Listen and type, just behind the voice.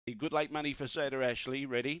Good late money for Soda Ashley.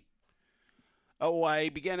 Ready. Away,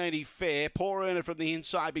 began only fair. Poor Earner from the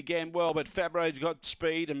inside began well, but Fabro's got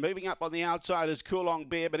speed and moving up on the outside is Coolong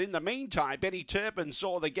Bear. But in the meantime, Benny Turpin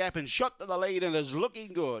saw the gap and shot to the lead and is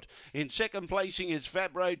looking good. In second placing is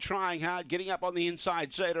Fabro, trying hard, getting up on the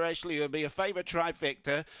inside. Soda Ashley will be a favourite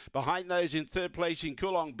trifecta. Behind those in third placing,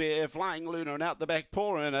 Coolong Bear, Flying Luna, and out the back,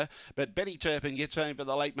 Poor Earner. But Benny Turpin gets home for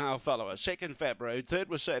the late male follower. Second, Fabro. Third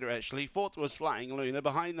was Soda Ashley. Fourth was Flying Luna.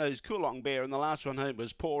 Behind those, Coolong Bear, and the last one home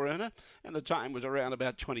was Poor Earner. And the time was around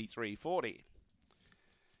about 23:40.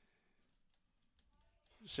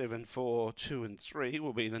 7, 4, 2 and 3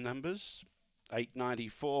 will be the numbers.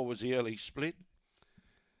 8.94 was the early split.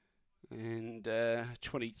 And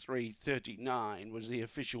 23:39 was the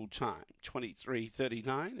official time.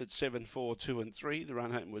 23:39 at 7, 4, 2 and 3. The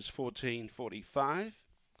run home was 14:45.